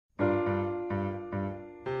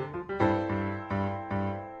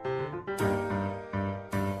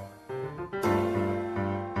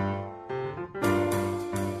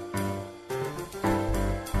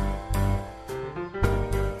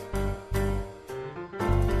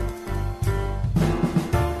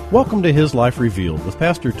Welcome to His Life Revealed with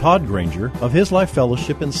Pastor Todd Granger of His Life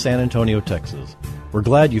Fellowship in San Antonio, Texas. We're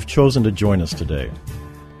glad you've chosen to join us today.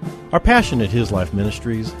 Our passion at His Life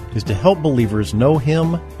Ministries is to help believers know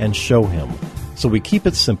Him and show Him. So we keep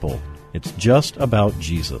it simple. It's just about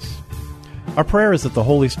Jesus. Our prayer is that the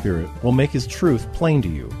Holy Spirit will make His truth plain to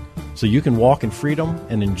you, so you can walk in freedom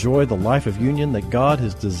and enjoy the life of union that God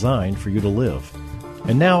has designed for you to live.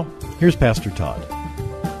 And now, here's Pastor Todd.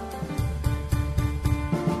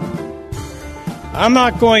 I'm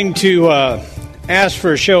not going to ask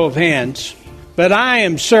for a show of hands, but I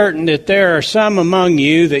am certain that there are some among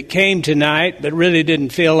you that came tonight but really didn't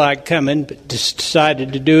feel like coming, but just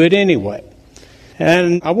decided to do it anyway.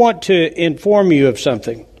 And I want to inform you of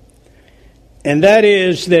something. And that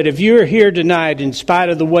is that if you're here tonight in spite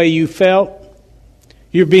of the way you felt,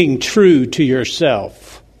 you're being true to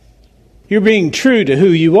yourself. You're being true to who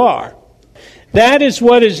you are. That is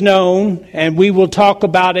what is known, and we will talk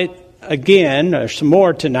about it again, or some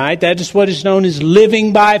more tonight. That is what is known as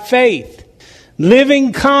living by faith.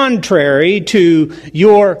 Living contrary to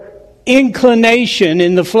your inclination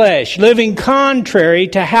in the flesh. Living contrary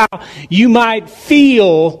to how you might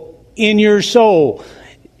feel in your soul.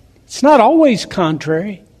 It's not always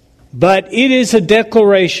contrary, but it is a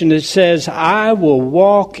declaration that says, I will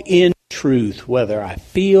walk in truth, whether I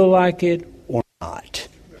feel like it or not.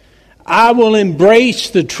 I will embrace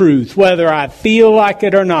the truth, whether I feel like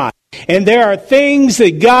it or not. And there are things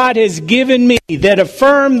that God has given me that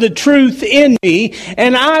affirm the truth in me,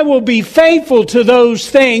 and I will be faithful to those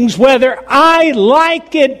things, whether I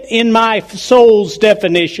like it in my soul's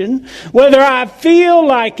definition, whether I feel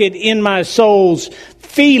like it in my soul's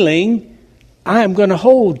feeling, I am going to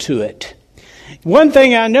hold to it. One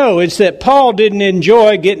thing I know is that Paul didn't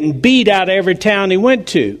enjoy getting beat out of every town he went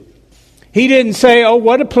to. He didn't say, oh,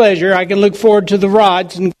 what a pleasure, I can look forward to the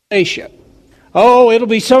rods in Galatia. Oh, it'll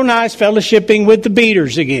be so nice fellowshipping with the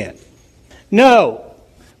beaters again. No.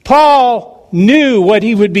 Paul knew what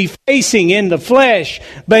he would be facing in the flesh,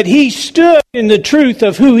 but he stood in the truth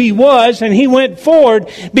of who he was, and he went forward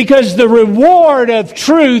because the reward of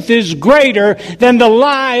truth is greater than the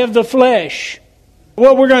lie of the flesh.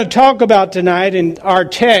 What we're going to talk about tonight in our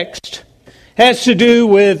text has to do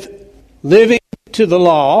with living to the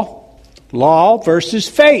law versus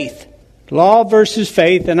faith. Law versus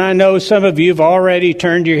faith, and I know some of you have already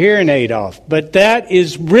turned your hearing aid off, but that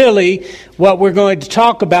is really what we're going to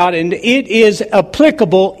talk about, and it is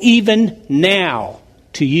applicable even now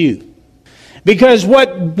to you. Because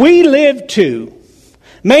what we live to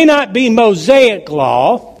may not be Mosaic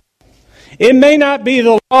law, it may not be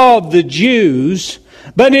the law of the Jews,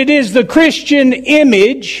 but it is the Christian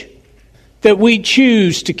image that we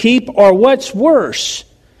choose to keep, or what's worse,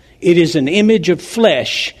 it is an image of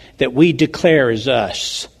flesh that we declare as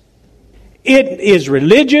us. It is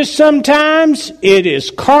religious sometimes, it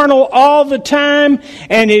is carnal all the time,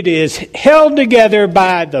 and it is held together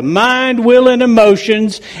by the mind, will, and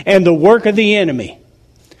emotions and the work of the enemy.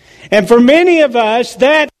 And for many of us,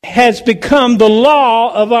 that has become the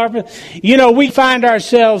law of our... we find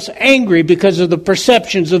ourselves angry because of the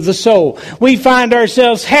perceptions of the soul. We find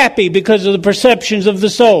ourselves happy because of the perceptions of the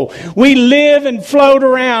soul. We live and float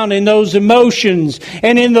around in those emotions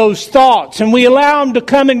and in those thoughts, and we allow them to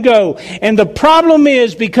come and go. And the problem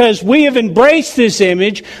is, because we have embraced this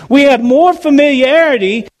image, we have more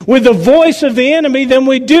familiarity with the voice of the enemy than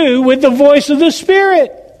we do with the voice of the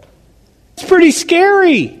Spirit. It's pretty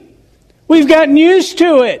scary. We've gotten used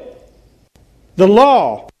to it. The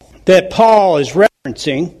law that Paul is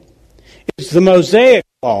referencing is the Mosaic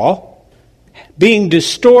law being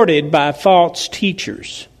distorted by false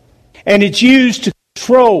teachers. And it's used to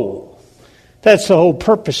control. That's the whole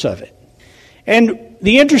purpose of it. And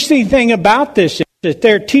the interesting thing about this is that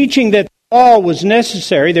they're teaching that the law was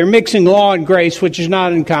necessary. They're mixing law and grace, which is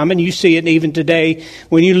not uncommon. You see it even today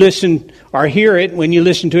when you listen or hear it, when you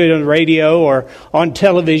listen to it on the radio or on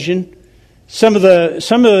television. Some of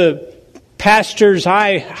the pastors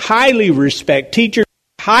I highly respect, teachers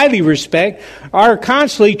I highly respect, are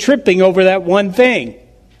constantly tripping over that one thing.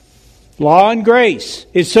 Law and grace.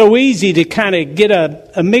 It's so easy to kind of get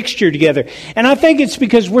a mixture together. And I think it's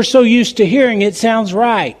because we're so used to hearing it sounds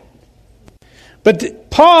right.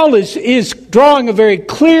 But Paul is drawing a very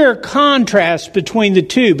clear contrast between the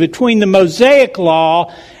two, between the Mosaic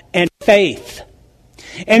law and faith.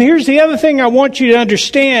 And here's the other thing I want you to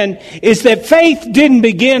understand, is that faith didn't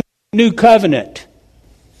begin with the new covenant.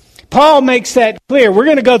 Paul makes that clear. We're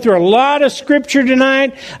going to go through a lot of scripture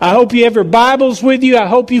tonight. I hope you have your Bibles with you. I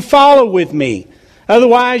hope you follow with me.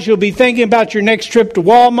 Otherwise, you'll be thinking about your next trip to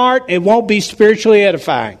Walmart. It won't be spiritually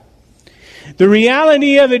edifying. The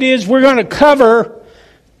reality of it is we're going to cover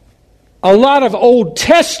a lot of Old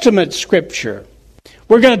Testament scripture.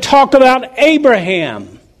 We're going to talk about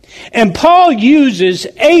Abraham. And Paul uses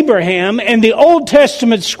Abraham and the Old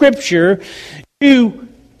Testament scripture to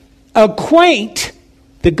acquaint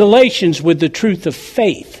the Galatians with the truth of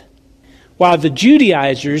faith, while the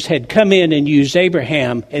Judaizers had come in and used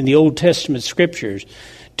Abraham and the Old Testament scriptures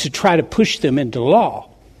to try to push them into law.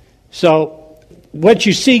 So what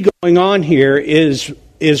you see going on here is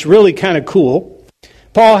really kind of cool.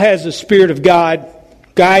 Paul has the Spirit of God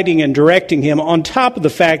guiding and directing him, on top of the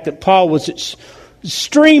fact that Paul was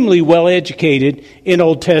extremely well educated in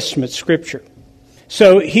Old Testament scripture.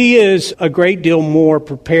 So he is a great deal more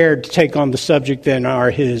prepared to take on the subject than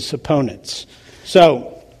are his opponents.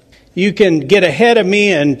 So you can get ahead of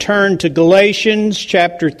me and turn to Galatians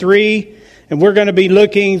chapter 3, and we're going to be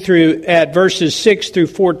looking at verses 6 through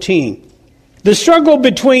 14. The struggle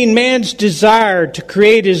between man's desire to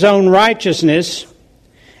create his own righteousness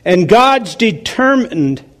and God's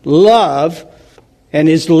determined love and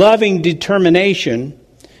his loving determination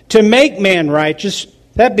to make man righteous,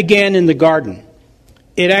 that began in the garden.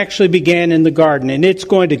 It actually began in the garden, and it's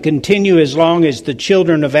going to continue as long as the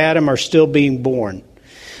children of Adam are still being born.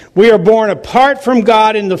 We are born apart from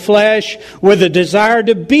God in the flesh with a desire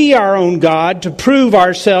to be our own God, to prove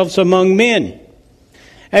ourselves among men.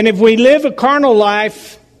 And if we live a carnal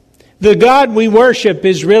life, the God we worship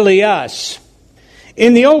is really us.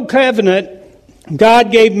 In the Old Covenant,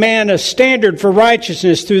 God gave man a standard for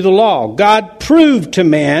righteousness through the law. God proved to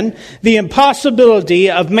man the impossibility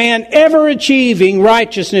of man ever achieving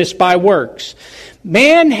righteousness by works.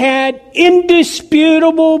 Man had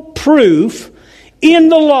indisputable proof in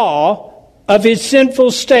the law of his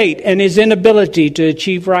sinful state and his inability to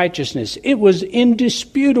achieve righteousness. It was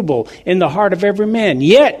indisputable in the heart of every man.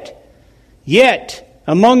 Yet,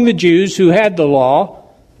 among the Jews who had the law,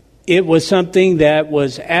 it was something that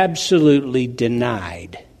was absolutely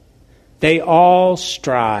denied. They all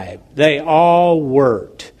strived. They all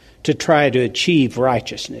worked to try to achieve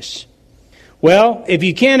righteousness. Well, if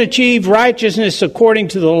you can't achieve righteousness according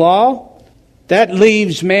to the law, that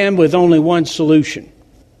leaves man with only one solution.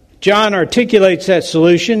 John articulates that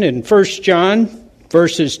solution in 1 John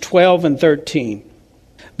verses 12 and 13.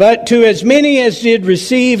 But to as many as did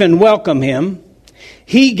receive and welcome him,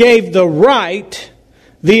 he gave the right,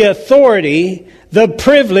 the authority, the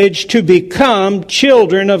privilege to become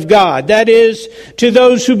children of God. That is, to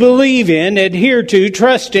those who believe in, adhere to,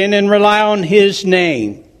 trust in, and rely on his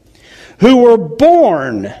name. Who were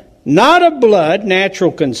born not of blood,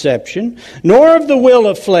 natural conception, nor of the will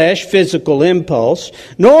of flesh, physical impulse,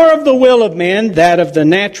 nor of the will of man, that of the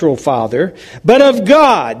natural father, but of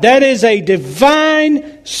God. That is a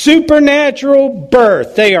divine, supernatural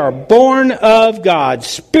birth. They are born of God,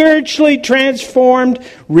 spiritually transformed,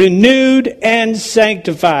 renewed, and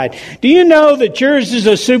sanctified. Do you know that yours is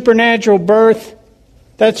a supernatural birth?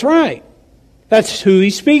 That's right. That's who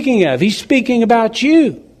he's speaking of. He's speaking about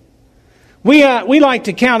you. We like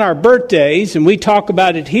to count our birthdays, and we talk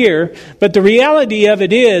about it here, but the reality of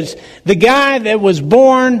it is the guy that was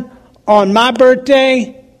born on my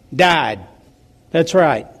birthday died. That's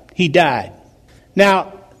right. He died.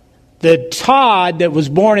 Now, the Todd that was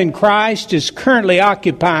born in Christ is currently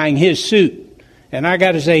occupying his suit, and I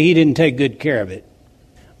got to say he didn't take good care of it.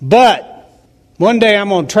 But one day I'm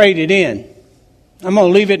going to trade it in. I'm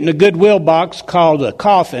going to leave it in a Goodwill box called a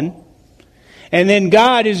coffin. And then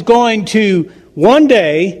God is going to one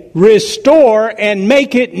day restore and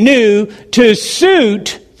make it new to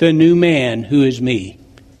suit the new man who is me.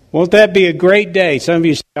 Won't that be a great day? Some of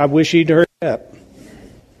you say, I wish he'd hurry up.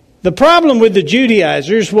 The problem with the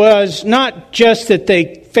Judaizers was not just that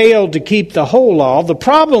they failed to keep the whole law. The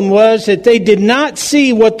problem was that they did not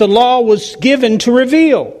see what the law was given to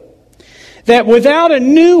reveal. That without a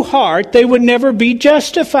new heart, they would never be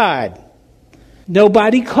justified.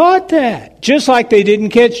 Nobody caught that. Just like they didn't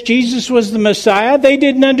catch Jesus was the Messiah, they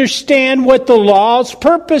didn't understand what the law's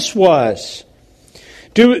purpose was.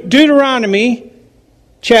 Deuteronomy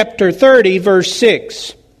chapter 30, verse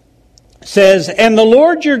 6 says, And the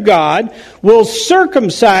Lord your God will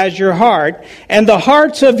circumcise your heart and the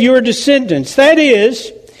hearts of your descendants. That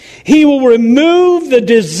is, He will remove the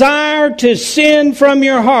desire to sin from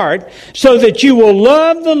your heart so that you will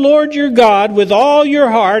love the Lord your God with all your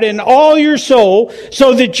heart and all your soul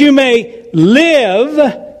so that you may live,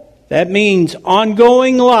 that means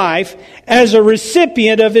ongoing life, as a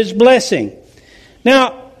recipient of His blessing.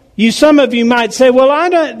 Now, some of you might say, well,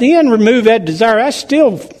 He didn't remove that desire. I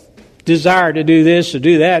still desire to do this or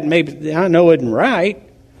do that. Maybe I know it isn't right.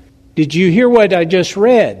 Did you hear what I just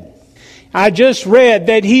read? I just read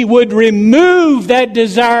that He would remove that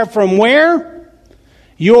desire from where?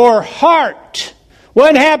 your heart.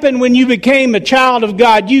 What happened when you became a child of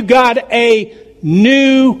God? You got a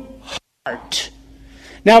new heart.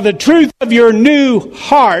 Now, the truth of your new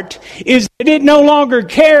heart is that it no longer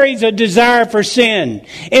carries a desire for sin.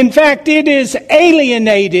 In fact, it is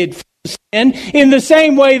alienated from sin in the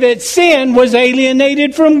same way that sin was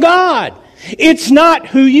alienated from God. It's not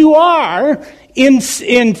who you are in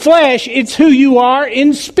flesh, it's who you are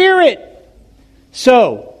in spirit.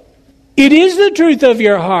 So, it is the truth of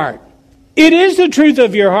your heart. It is the truth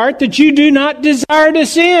of your heart that you do not desire to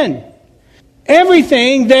sin.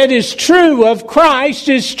 Everything that is true of Christ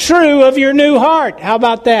is true of your new heart. How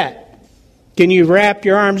about that? Can you wrap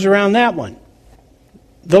your arms around that one?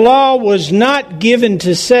 The law was not given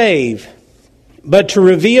to save, but to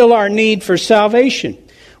reveal our need for salvation.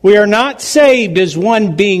 We are not saved as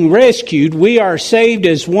one being rescued. We are saved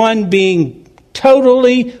as one being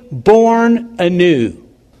totally born anew.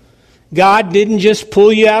 God didn't just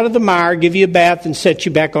pull you out of the mire, give you a bath, and set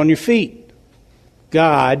you back on your feet.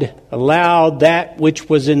 God allowed that which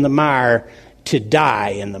was in the mire to die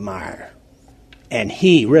in the mire. And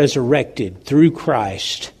He resurrected through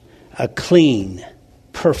Christ a clean,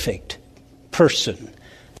 perfect person,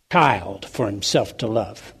 child for Himself to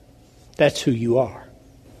love. That's who you are.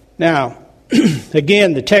 Now,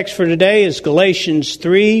 again, the text for today is Galatians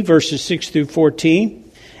 3, verses 6 through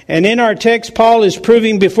 14. And in our text, Paul is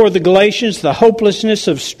proving before the Galatians the hopelessness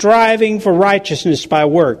of striving for righteousness by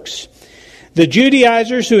works. The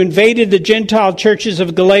Judaizers who invaded the Gentile churches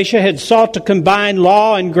of Galatia had sought to combine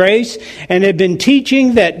law and grace and had been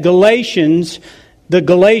teaching that the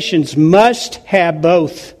Galatians must have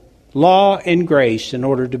both law and grace in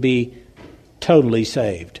order to be totally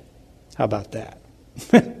saved. How about that?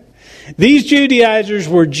 These Judaizers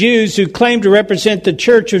were Jews who claimed to represent the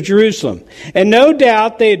church of Jerusalem. And no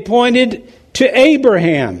doubt they had pointed to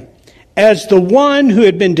Abraham as the one who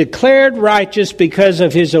had been declared righteous because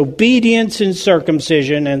of his obedience in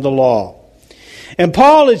circumcision and the law. And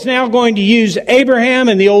Paul is now going to use Abraham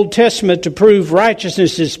in the Old Testament to prove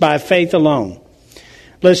righteousness is by faith alone.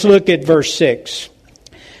 Let's look at verse 6.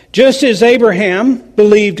 Just as Abraham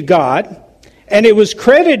believed God, and it was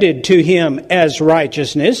credited to him as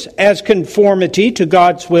righteousness, as conformity to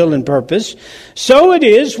God's will and purpose, so it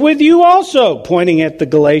is with you also, pointing at the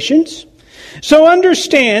Galatians. So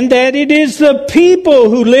understand that it is the people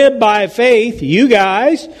who live by faith, you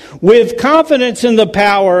guys, with confidence in the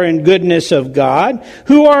power and goodness of God,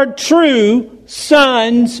 who are true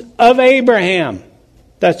sons of Abraham.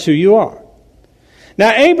 That's who you are.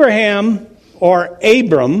 Now Abraham, or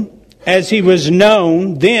Abram, as he was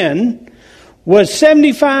known then, was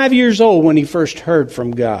 75 years old when he first heard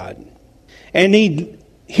from God. And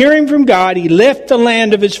hearing from God, he left the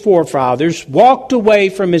land of his forefathers, walked away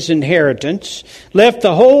from his inheritance, left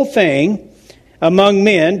the whole thing among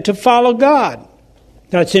men to follow God.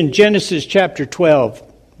 That's in Genesis chapter 12,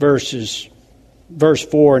 verse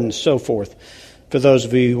 4 and so forth, for those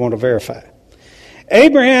of you who want to verify.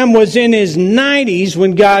 Abraham was in his 90s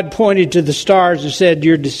when God pointed to the stars and said,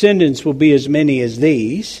 your descendants will be as many as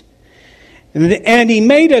these. And he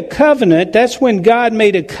made a covenant. That's when God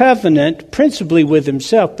made a covenant principally with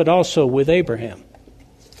himself, but also with Abraham.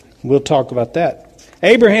 We'll talk about that.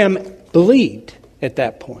 Abraham believed at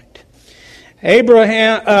that point.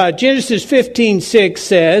 Genesis 15:6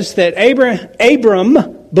 says that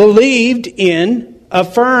Abram believed in,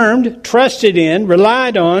 affirmed, trusted in,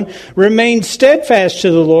 relied on, remained steadfast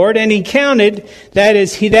to the Lord, and he counted that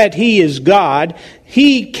he is God.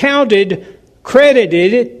 He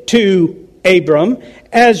credited it to Abram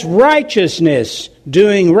as righteousness,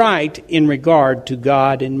 doing right in regard to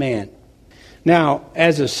God and man. Now,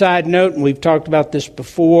 as a side note, and we've talked about this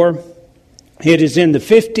before, it is in the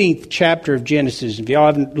 15th chapter of Genesis. If you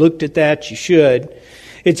haven't looked at that, you should.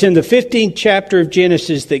 It's in the 15th chapter of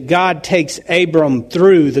Genesis that God takes Abram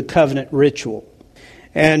through the covenant ritual.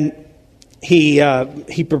 And he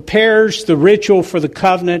prepares the ritual for the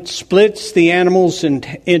covenant, splits the animals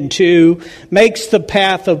in two, makes the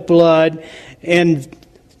path of blood, and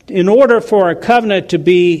in order for a covenant to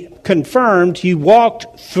be confirmed, you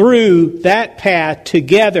walked through that path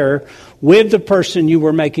together with the person you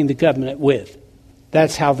were making the covenant with.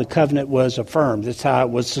 That's how the covenant was affirmed. That's how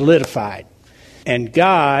it was solidified. And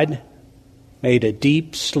God made a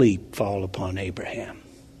deep sleep fall upon Abraham,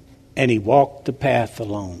 and he walked the path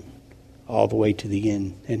alone, all the way to the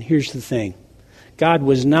end. And here's the thing. God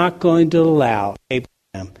was not going to allow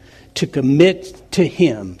Abraham to commit to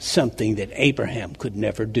him something that Abraham could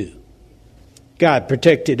never do. God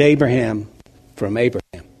protected Abraham from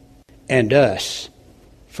Abraham and us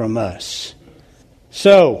from us.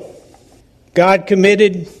 So, God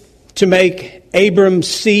committed to make Abram's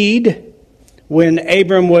seed when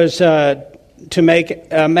Abram was to make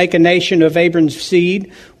a nation of Abram's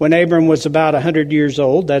seed when Abram was about 100 years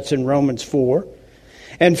old. That's in Romans 4.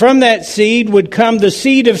 And from that seed would come the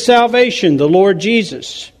seed of salvation, the Lord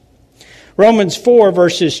Jesus. Romans 4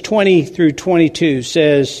 verses 20 through 22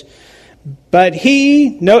 says, "But he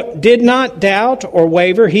did not doubt or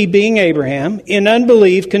waver, he being Abraham, in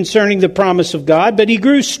unbelief concerning the promise of God, but he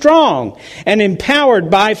grew strong and empowered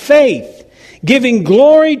by faith, giving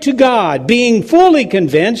glory to God, being fully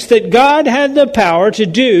convinced that God had the power to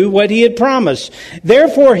do what he had promised.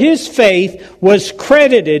 Therefore his faith was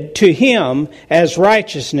credited to him as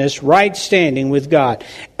righteousness, right standing with God."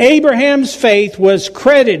 Abraham's faith was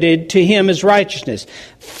credited to him as righteousness.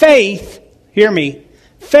 Faith, hear me,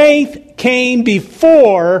 faith came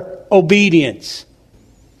before obedience.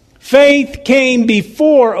 Faith came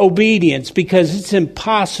before obedience because it's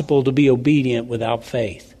impossible to be obedient without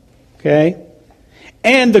faith. Okay?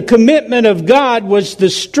 And the commitment of God was the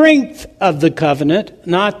strength of the covenant,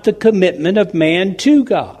 not the commitment of man to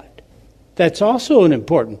God. That's also an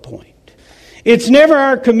important point. It's never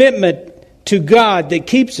our commitment to God that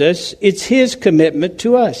keeps us. It's his commitment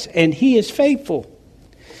to us, and he is faithful.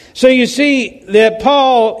 So you see that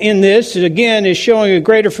Paul in this, again, is showing a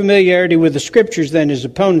greater familiarity with the Scriptures than his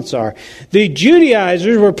opponents are. The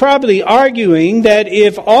Judaizers were probably arguing that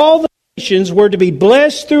if all the nations were to be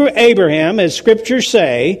blessed through Abraham, as Scriptures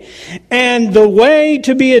say, and the way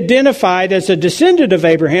to be identified as a descendant of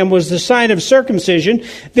Abraham was the sign of circumcision,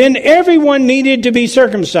 then everyone needed to be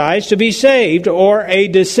circumcised to be saved or a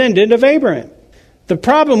descendant of Abraham. The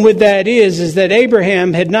problem with that is that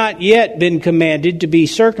Abraham had not yet been commanded to be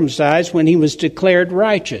circumcised when he was declared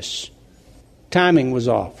righteous. Timing was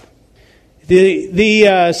off.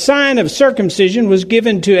 The sign of circumcision was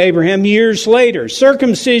given to Abraham years later.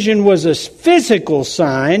 Circumcision was a physical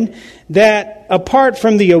sign that, apart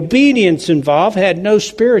from the obedience involved, had no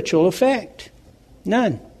spiritual effect.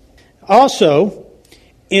 None. Also,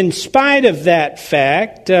 in spite of that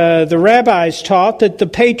fact, the rabbis taught that the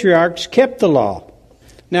patriarchs kept the law.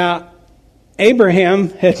 Now, Abraham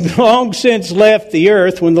had long since left the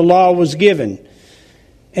earth when the law was given.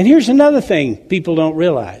 And here's another thing people don't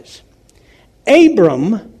realize.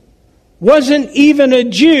 Abram wasn't even a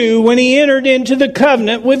Jew when he entered into the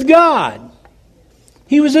covenant with God.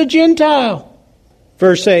 He was a Gentile.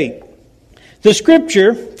 Verse 8. The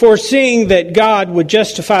Scripture, foreseeing that God would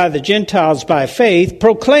justify the Gentiles by faith,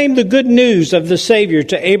 proclaimed the good news of the Savior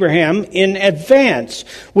to Abraham in advance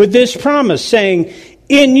with this promise, saying,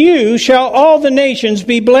 "In you shall all the nations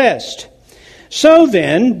be blessed." So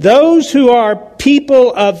then, those who are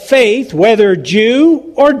people of faith, whether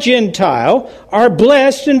Jew or Gentile, are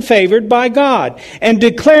blessed and favored by God, and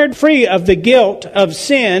declared free of the guilt of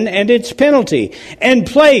sin and its penalty, and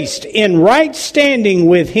placed in right standing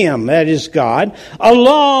with him, that is God,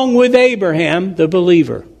 along with Abraham, the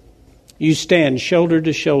believer. You stand shoulder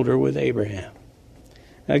to shoulder with Abraham.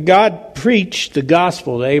 Now, God preached the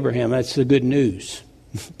gospel to Abraham. That's the good news.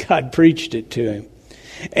 God preached it to him.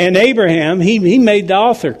 And Abraham, he made the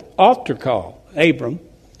altar call, Abram.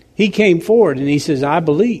 He came forward and he says, I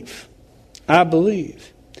believe. I believe.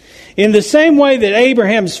 In the same way that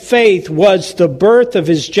Abraham's faith was the birth of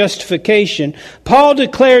his justification, Paul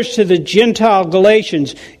declares to the Gentile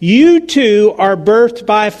Galatians, you too are birthed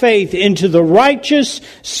by faith into the righteous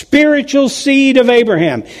spiritual seed of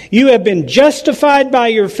Abraham. You have been justified by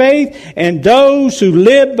your faith, and those who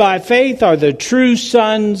live by faith are the true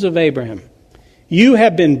sons of Abraham. You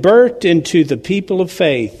have been birthed into the people of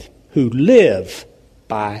faith who live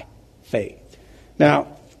by faith. Now,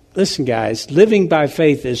 listen, guys, living by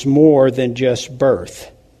faith is more than just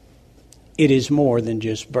birth. It is more than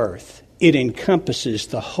just birth. It encompasses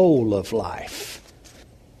the whole of life.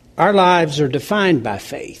 Our lives are defined by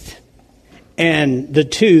faith. And the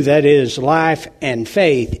two, that is, life and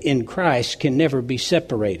faith in Christ, can never be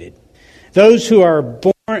separated. Those who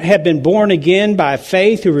have been born again by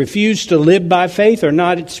faith, who refuse to live by faith, are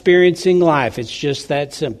not experiencing life. It's just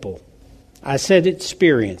that simple. I said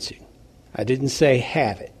experiencing. I didn't say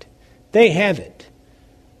have it. They have it,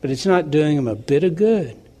 but it's not doing them a bit of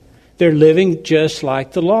good. They're living just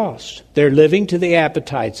like the lost. They're living to the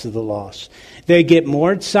appetites of the lost. They get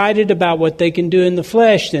more excited about what they can do in the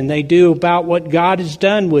flesh than they do about what God has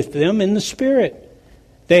done with them in the Spirit.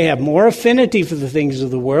 They have more affinity for the things of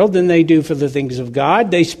the world than they do for the things of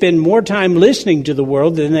God. They spend more time listening to the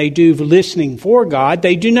world than they do listening for God.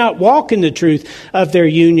 They do not walk in the truth of their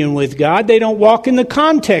union with God. They don't walk in the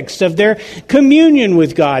context of their communion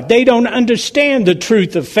with God. They don't understand the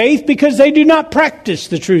truth of faith because they do not practice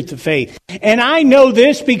the truth of faith. And I know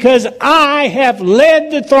this because I have led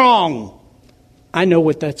the throng. I know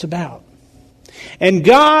what that's about. And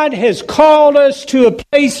God has called us to a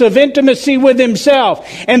place of intimacy with Himself.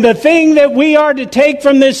 And the thing that we are to take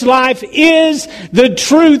from this life is the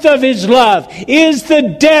truth of His love, is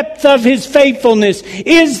the depth of His faithfulness,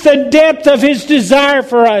 is the depth of His desire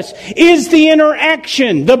for us, is the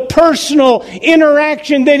interaction, the personal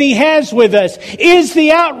interaction that He has with us, is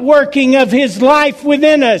the outworking of His life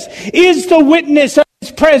within us, is the witness of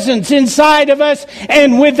His presence inside of us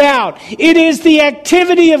and without. It is the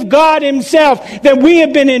activity of God Himself that we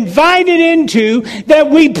have been invited into, that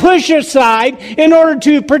we push aside in order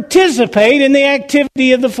to participate in the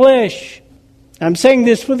activity of the flesh. I'm saying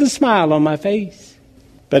this with a smile on my face,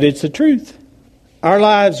 but it's the truth. Our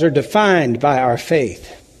lives are defined by our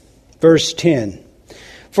faith. Verse 10.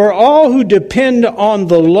 For all who depend on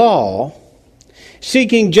the law,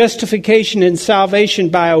 seeking justification and salvation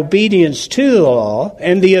by obedience to the law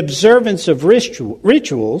and the observance of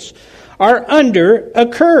rituals, are under a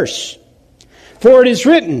curse. For it is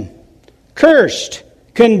written, cursed,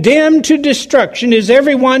 condemned to destruction is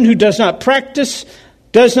everyone who does not practice,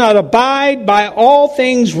 does not abide by all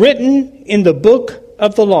things written in the book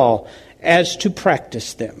of the law, as to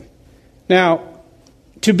practice them. Now,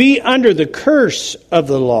 to be under the curse of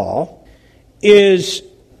the law is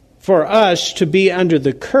for us to be under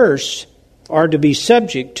the curse or to be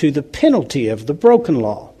subject to the penalty of the broken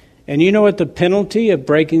law. And you know what the penalty of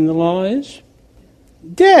breaking the law is?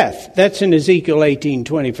 Death. That's in Ezekiel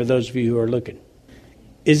 18:20 for those of you who are looking.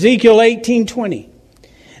 Ezekiel 18:20.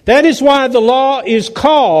 That is why the law is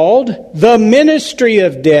called the ministry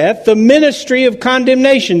of death, the ministry of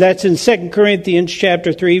condemnation. That's in 2 Corinthians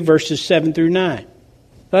chapter 3, verses 7 through 9.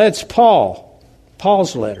 That's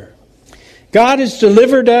Paul's letter. God has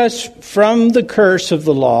delivered us from the curse of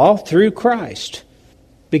the law through Christ,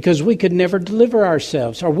 because we could never deliver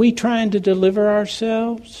ourselves. Are we trying to deliver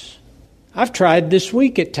ourselves? I've tried this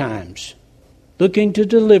week at times, looking to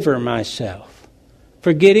deliver myself,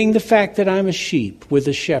 forgetting the fact that I'm a sheep with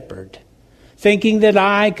a shepherd, thinking that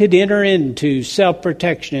I could enter into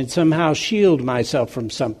self-protection and somehow shield myself from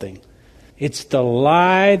something. It's the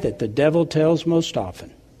lie that the devil tells most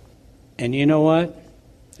often. And you know what?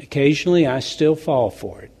 Occasionally I still fall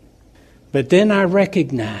for it. But then I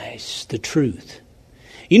recognize the truth.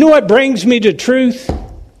 You know what brings me to truth?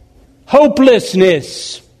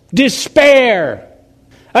 Hopelessness, despair,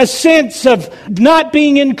 a sense of not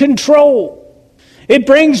being in control. It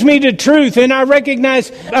brings me to truth, and I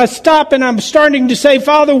recognize, I stop and I'm starting to say,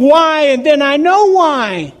 Father, why? And then I know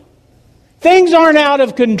why. Things aren't out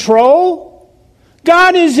of control.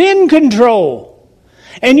 God is in control.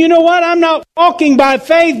 And you know what? I'm not walking by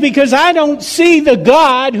faith because I don't see the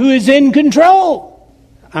God who is in control.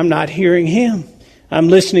 I'm not hearing Him. I'm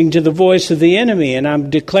listening to the voice of the enemy, and I'm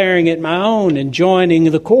declaring it my own and joining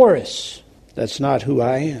the chorus. That's not who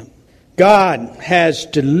I am. God has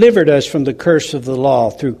delivered us from the curse of the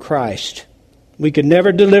law through Christ. We could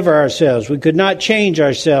never deliver ourselves. We could not change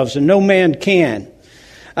ourselves, and no man can.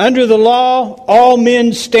 Under the law, all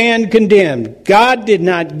men stand condemned. God did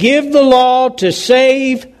not give the law to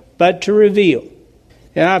save, but to reveal.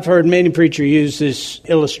 And I've heard many preachers use this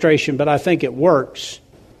illustration, but I think it works.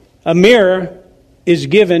 A mirror is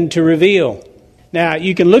given to reveal. Now,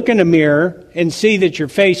 you can look in a mirror and see that your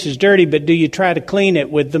face is dirty, but do you try to clean it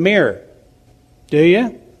with the mirror? Do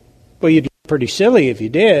you? Well, you'd look pretty silly if you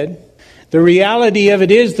did. The reality of it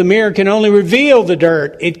is the mirror can only reveal the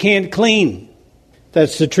dirt. It can't clean.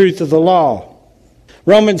 That's the truth of the law.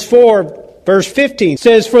 Romans 4, verse 15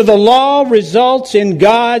 says, for the law results in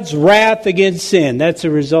God's wrath against sin. That's a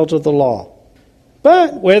result of the law.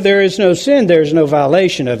 But where there is no sin, there is no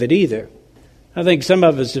violation of it either. I think some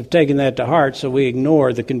of us have taken that to heart, so we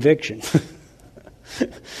ignore the conviction.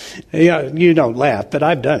 You don't laugh, but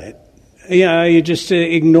I've done it. You just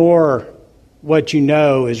ignore what you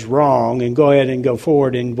know is wrong and go ahead and go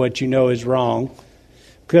forward in what you know is wrong.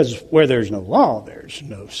 Because where there's no law, there's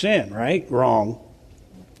no sin, right? Wrong.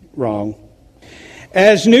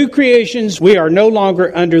 As new creations, we are no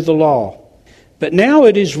longer under the law. But now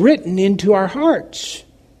it is written into our hearts.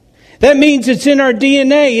 That means it's in our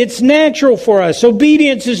DNA. It's natural for us.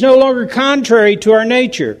 Obedience is no longer contrary to our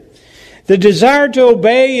nature. The desire to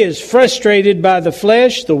obey is frustrated by the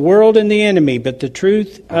flesh, the world, and the enemy. But the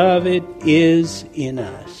truth of it is in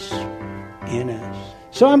us. In us.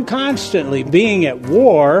 So I'm constantly being at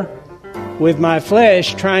war with my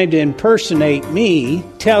flesh, trying to impersonate me,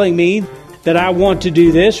 telling me that I want to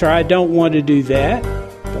do this or I don't want to do that.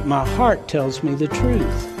 But my heart tells me the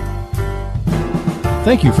truth.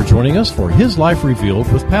 Thank you for joining us for His Life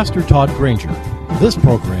Revealed with Pastor Todd Granger. This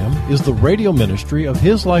program is the radio ministry of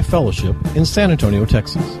His Life Fellowship in San Antonio,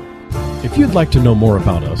 Texas. If you'd like to know more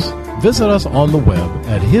about us, visit us on the web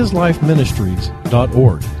at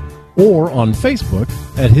hislifeministries.org or on Facebook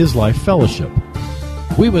at His Life Fellowship.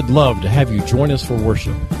 We would love to have you join us for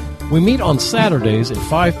worship. We meet on Saturdays at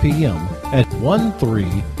 5 p.m. at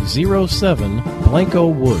 1307 Blanco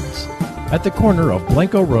Woods, at the corner of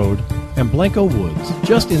Blanco Road and Blanco Woods,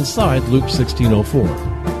 just inside Loop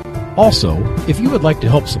 1604. Also, if you would like to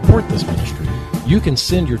help support this ministry, you can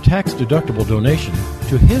send your tax-deductible donation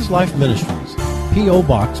to His Life Ministries, P.O.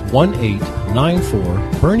 Box 1894,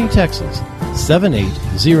 Boerne, Texas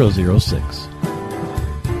 78006.